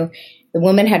interview. The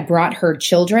woman had brought her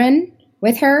children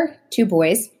with her, 2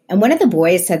 boys. And one of the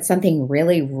boys said something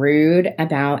really rude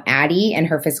about Addie and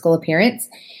her physical appearance.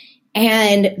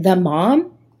 And the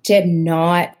mom did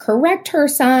not correct her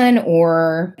son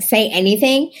or say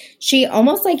anything. She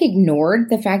almost like ignored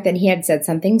the fact that he had said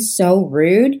something so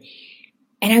rude.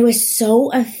 And I was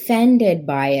so offended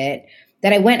by it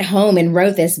that I went home and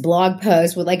wrote this blog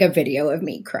post with like a video of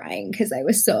me crying because I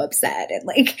was so upset.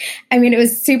 And it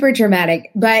was super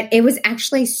dramatic, but it was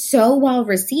actually so well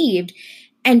received.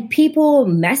 And people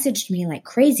messaged me like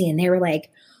crazy, and they were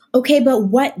like, okay, but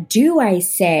what do I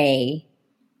say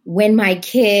when my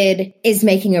kid is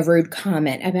making a rude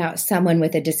comment about someone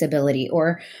with a disability?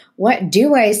 Or what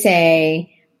do I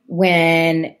say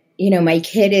when, my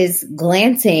kid is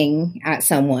glancing at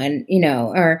someone,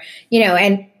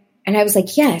 and I was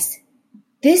like, yes,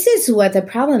 this is what the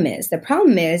problem is. The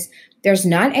problem is there's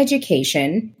not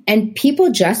education, and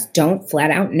people just don't flat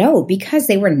out know because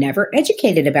they were never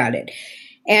educated about it.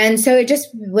 And so it just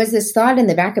was this thought in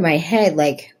the back of my head,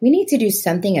 like, we need to do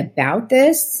something about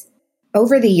this.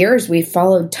 Over the years, we've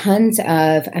followed tons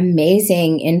of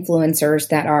amazing influencers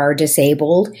that are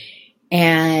disabled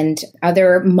and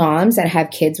other moms that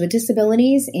have kids with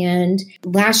disabilities. And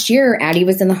last year, Addie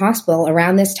was in the hospital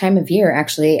around this time of year,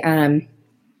 actually,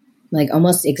 like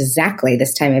almost exactly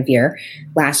this time of year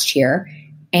last year.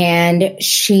 And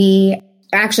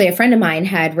a friend of mine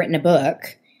had written a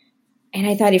book And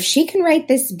I thought, if she can write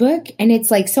this book and it's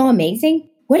like so amazing,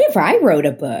 what if I wrote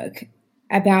a book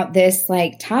about this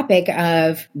like topic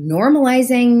of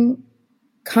normalizing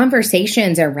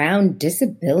conversations around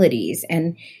disabilities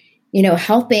and, you know,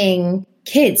 helping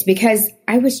kids? Because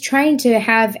I was trying to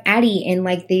have Addie in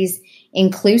like these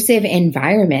inclusive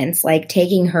environments, like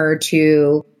taking her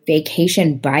to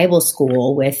vacation Bible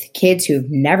school with kids who've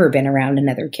never been around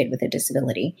another kid with a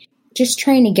disability. Just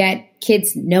trying to get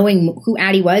kids knowing who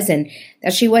Addie was and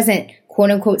that she wasn't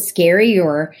quote unquote scary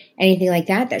or anything like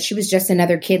that, that she was just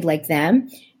another kid like them.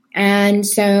 And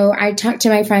so I talked to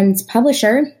my friend's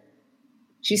publisher.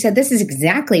 She said, this is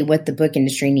exactly what the book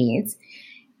industry needs.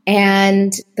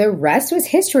 And the rest was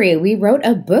history. We wrote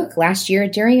a book last year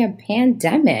during a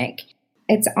pandemic.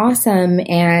 It's awesome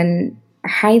and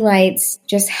highlights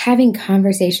just having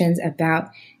conversations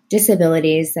about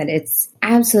disabilities, that it's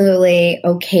absolutely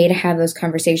okay to have those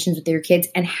conversations with your kids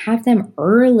and have them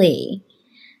early.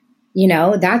 You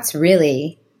know, that's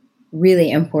really,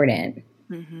 really important.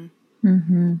 Mm-hmm.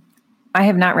 Mm-hmm. I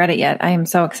have not read it yet. I am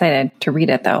so excited to read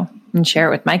it though and share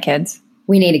it with my kids.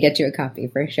 We need to get you a copy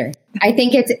for sure. I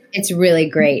think it's really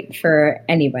great for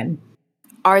anyone.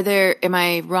 Am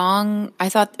I wrong? I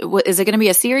thought, is it going to be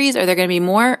a series? Are there going to be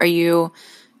more? Are you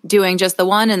doing just the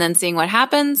one and then seeing what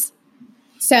happens?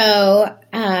 So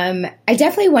I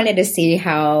definitely wanted to see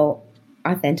how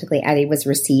authentically Addie was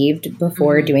received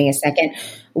before doing a second.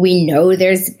 We know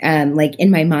there's like in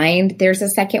my mind, there's a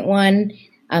second one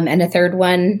and a third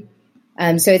one.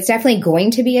 So it's definitely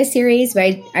going to be a series,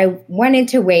 but I wanted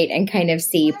to wait and kind of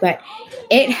see. But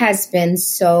it has been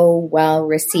so well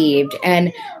received.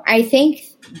 And I think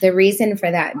the reason for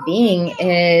that being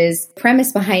is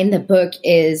premise behind the book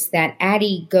is that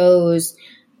Addie goes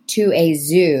to a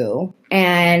zoo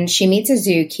and she meets a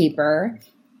zookeeper,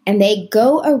 and they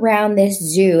go around this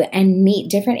zoo and meet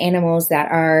different animals that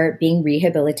are being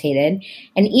rehabilitated.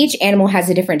 And each animal has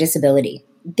a different disability.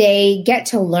 They get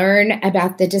to learn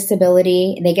about the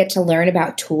disability. They get to learn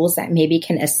about tools that maybe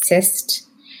can assist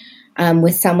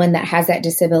with someone that has that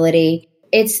disability.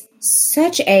 It's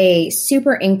such a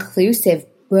super inclusive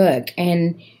book.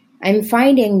 And I'm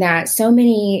finding that so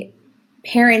many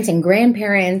parents and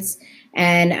grandparents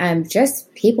and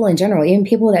just people in general, even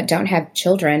people that don't have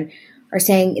children, are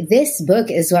saying, this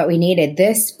book is what we needed.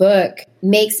 This book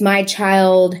makes my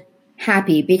child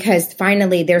happy because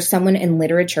finally there's someone in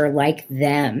literature like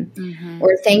them. Mm-hmm.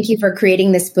 Or thank you for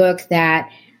creating this book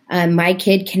that my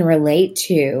kid can relate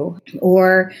to.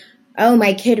 Or, oh,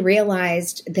 my kid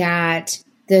realized that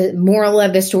the moral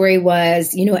of the story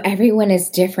was, you know, everyone is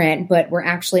different, but we're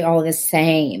actually all the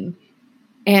same.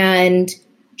 And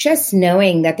just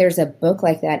knowing that there's a book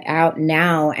like that out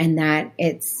now and that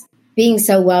it's being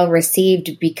so well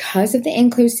received because of the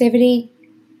inclusivity,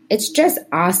 it's just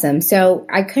awesome. So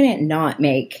I couldn't not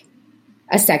make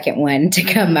a second one to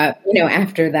come up, you know,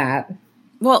 after that.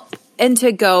 Well, and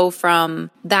to go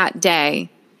from that day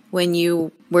when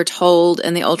you were told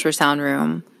in the ultrasound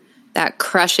room, that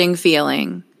crushing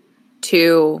feeling,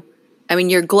 to, I mean,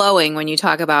 you're glowing when you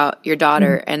talk about your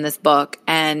daughter and this book,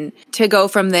 and to go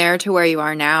from there to where you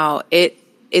are now,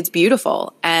 it's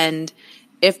beautiful. And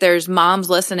if there's moms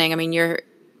listening, I mean, you're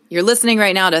listening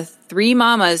right now to 3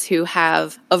 mamas who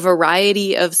have a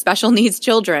variety of special needs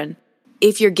children.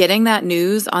 If you're getting that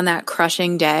news on that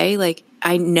crushing day, like,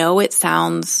 I know it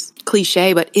sounds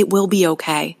cliche, but it will be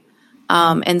okay.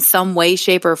 In some way,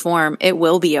 shape, or form, it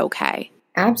will be okay.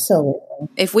 Absolutely.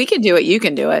 If we can do it, you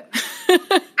can do it.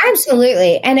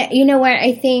 Absolutely. And you know what?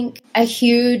 I think a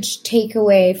huge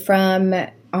takeaway from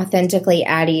Authentically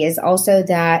Addie is also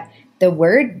that the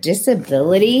word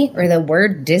disability or the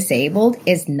word disabled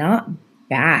is not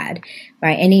bad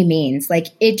by any means. Like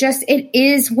it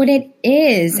is what it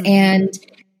is. Mm-hmm. And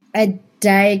a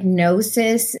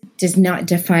diagnosis does not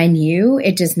define you.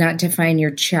 It does not define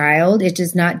your child. It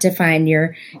does not define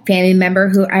your family member,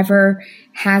 whoever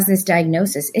has this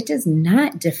diagnosis. It does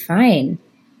not define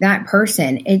that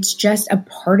person. It's just a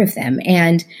part of them.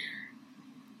 And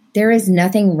there is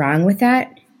nothing wrong with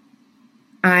that.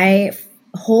 I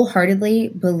wholeheartedly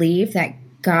believe that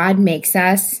God makes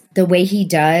us the way He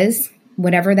does,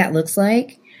 whatever that looks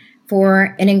like,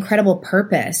 for an incredible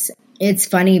purpose. It's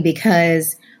funny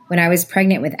because when I was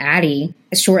pregnant with Addie,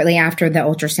 shortly after the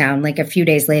ultrasound, like a few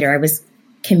days later, I was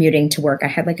commuting to work. I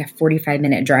had like a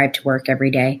 45-minute drive to work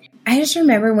every day. I just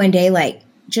remember one day, like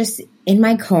just in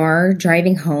my car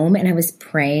driving home, and I was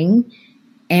praying,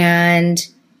 and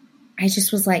I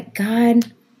just was like, God,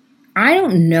 I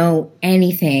don't know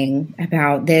anything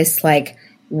about this like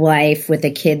life with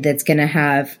a kid that's going to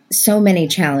have so many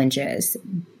challenges,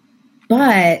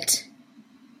 but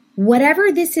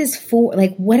whatever this is for,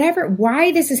 like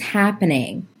why this is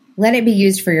happening, let it be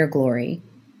used for your glory.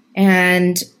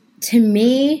 And to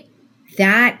me,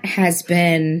 that has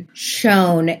been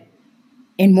shown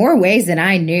in more ways than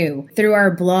I knew through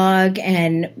our blog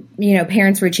and,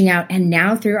 parents reaching out, and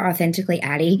now through Authentically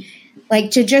Addie,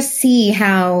 like to just see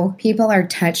how people are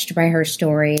touched by her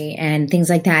story and things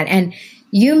like that. And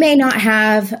you may not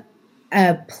have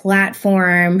a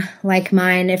platform like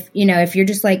mine if you're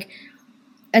just like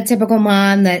a typical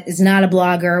mom that is not a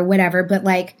blogger or whatever, but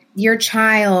like your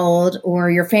child or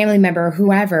your family member,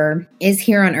 whoever is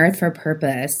here on earth for a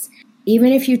purpose,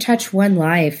 even if you touch one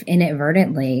life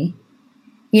inadvertently,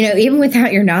 even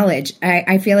without your knowledge,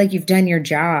 I feel like you've done your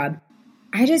job.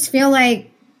 I just feel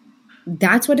like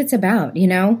that's what it's about,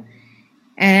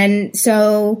 And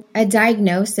so a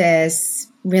diagnosis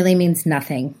really means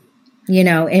nothing.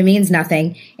 It means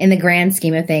nothing in the grand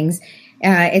scheme of things.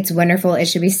 It's wonderful. It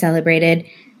should be celebrated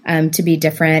to be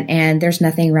different. And there's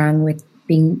nothing wrong with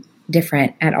being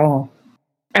different at all.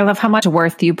 I love how much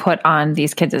worth you put on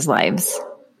these kids' lives,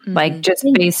 like just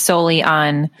based solely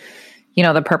on,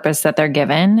 the purpose that they're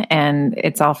given, and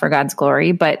it's all for God's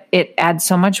glory, but it adds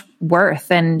so much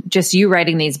worth. And just you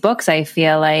writing these books, I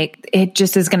feel like it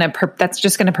just is that's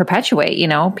just going to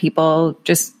perpetuate, people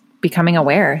just becoming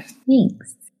aware.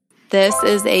 Thanks. This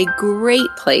is a great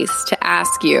place to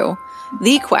ask you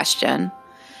the question.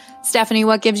 Stephanie,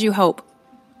 what gives you hope?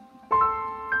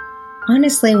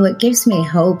 Honestly, what gives me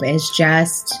hope is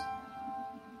just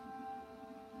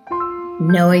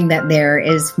knowing that there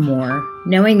is more,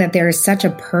 knowing that there is such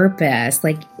a purpose.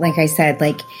 Like I said,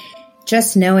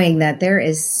 just knowing that there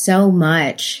is so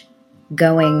much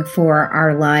going for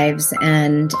our lives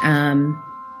and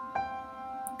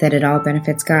that it all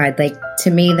benefits God. Like,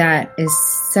 to me, that is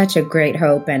such a great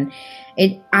hope. And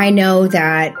I know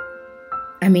that,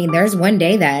 there's one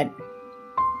day that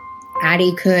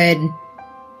Addie could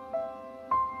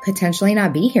potentially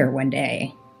not be here one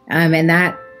day. And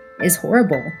that is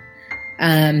horrible.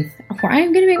 I'm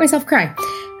going to make myself cry.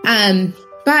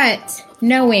 But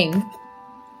knowing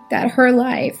that her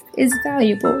life is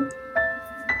valuable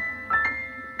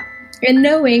and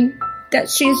knowing that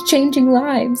she's changing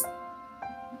lives,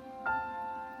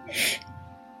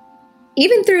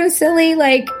 even through a silly,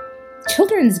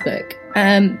 children's book,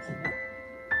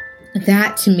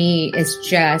 that to me is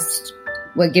just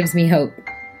what gives me hope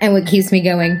and what keeps me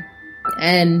going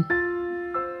and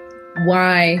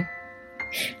why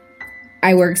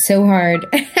I work so hard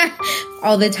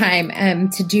all the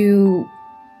time to do,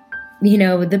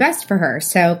 the best for her.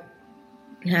 So,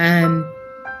 yeah,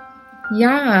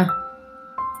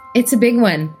 it's a big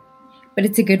one, but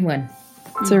it's a good one.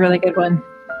 It's a really good one.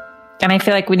 And I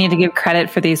feel like we need to give credit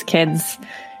for these kids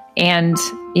and,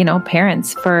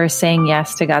 parents for saying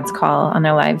yes to God's call on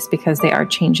their lives, because they are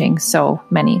changing so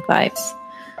many lives.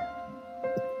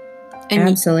 And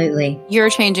absolutely.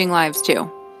 You're changing lives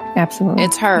too. Absolutely.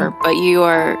 It's her, but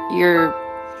you're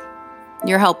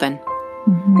helping.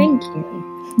 Mm-hmm. Thank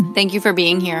you. Thank you for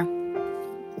being here.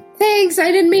 Thanks.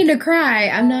 I didn't mean to cry.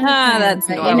 I'm not. That's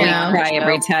normal. Cry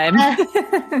every time.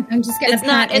 I'm just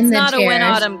gonna. It's not a when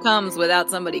autumn comes without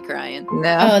somebody crying.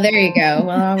 No. Oh, there you go.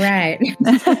 Well, all right.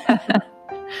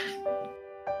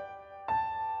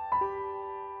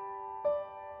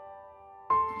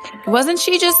 Wasn't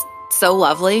she just so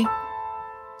lovely?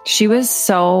 She was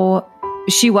so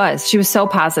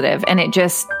positive, and it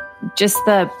just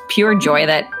the pure joy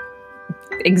that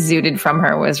exuded from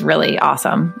her was really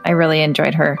awesome. I really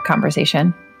enjoyed her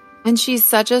conversation. And she's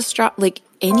such a strong,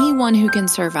 anyone who can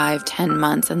survive 10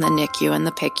 months in the NICU and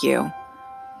the PICU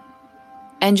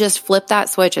and just flip that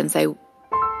switch and say,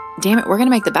 damn it, we're going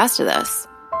to make the best of this.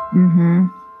 Mm-hmm.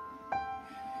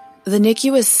 The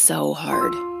NICU is so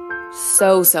hard.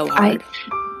 So hard.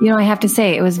 I have to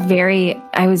say, I was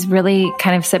really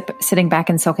kind of sitting back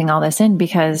and soaking all this in,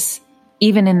 because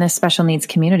even in this special needs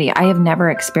community, I have never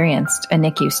experienced a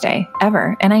NICU stay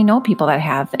ever. And I know people that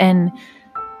have. And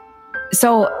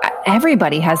so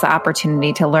everybody has the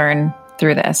opportunity to learn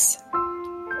through this.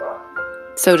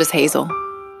 So does Hazel.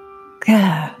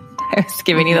 I was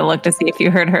giving you the look to see if you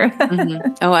heard her.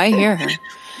 Mm-hmm. Oh, I hear her.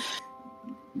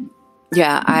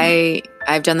 Yeah,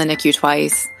 I've done the NICU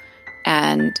twice.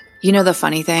 And the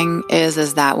funny thing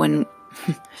is that when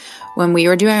we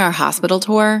were doing our hospital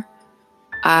tour,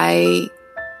 I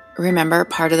remember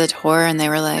part of the tour and they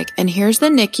were like, and here's the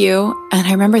NICU. And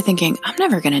I remember thinking, I'm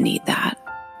never going to need that.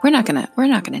 We're not going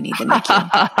to need the NICU.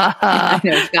 I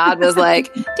know God was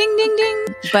like, ding, ding, ding.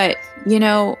 But,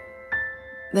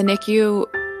 the NICU,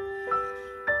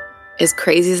 as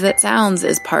crazy as it sounds,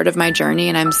 is part of my journey.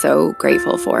 And I'm so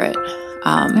grateful for it.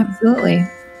 Absolutely.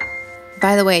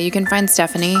 By the way, you can find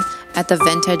Stephanie at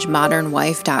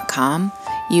thevintagemodernwife.com.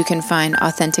 You can find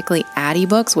Authentically Addie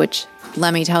books, which,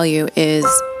 let me tell you, is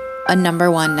a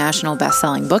 #1 national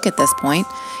best-selling book at this point.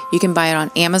 You can buy it on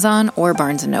Amazon or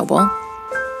Barnes & Noble.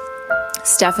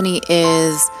 Stephanie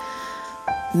is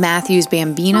Matthews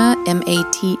Bambina,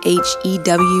 Mathew.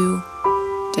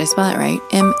 Did I spell that right?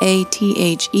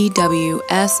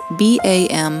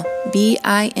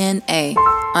 MathewSBAMBINA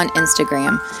on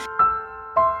Instagram.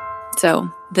 So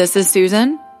this is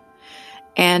Susan,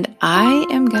 and I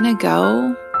am going to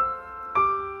go.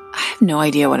 I have no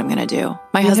idea what I'm going to do.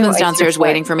 My husband's downstairs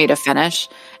waiting for me to finish,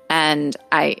 and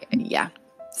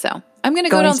so I'm going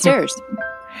to go downstairs.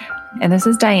 And this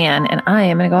is Diane, and I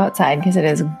am going to go outside because it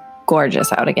is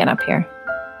gorgeous out again up here.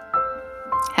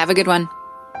 Have a good one.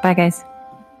 Bye, guys.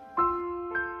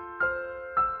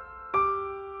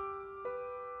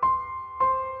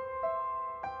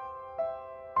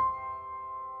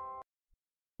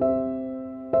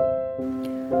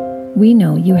 We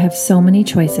know you have so many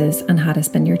choices on how to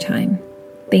spend your time.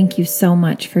 Thank you so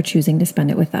much for choosing to spend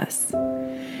it with us.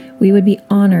 We would be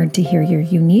honored to hear your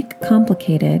unique,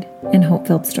 complicated, and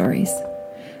hope-filled stories.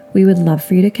 We would love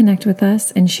for you to connect with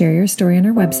us and share your story on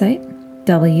our website,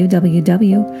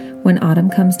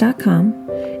 www.whenautumncomes.com,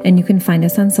 and you can find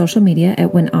us on social media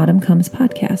at When Autumn Comes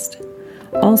Podcast.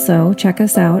 Also, check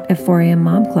us out at 4am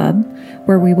Mom Club,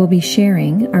 where we will be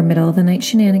sharing our middle-of-the-night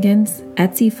shenanigans,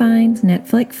 Etsy finds,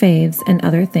 Netflix faves, and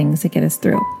other things that get us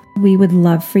through. We would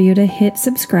love for you to hit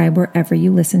subscribe wherever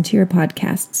you listen to your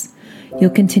podcasts. You'll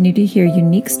continue to hear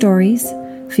unique stories,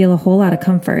 feel a whole lot of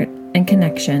comfort and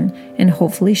connection, and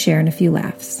hopefully share in a few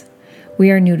laughs. We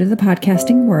are new to the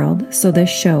podcasting world, so this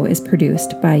show is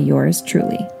produced by yours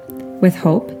truly. With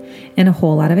hope and a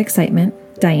whole lot of excitement,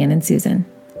 Diane and Susan.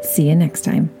 See you next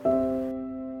time.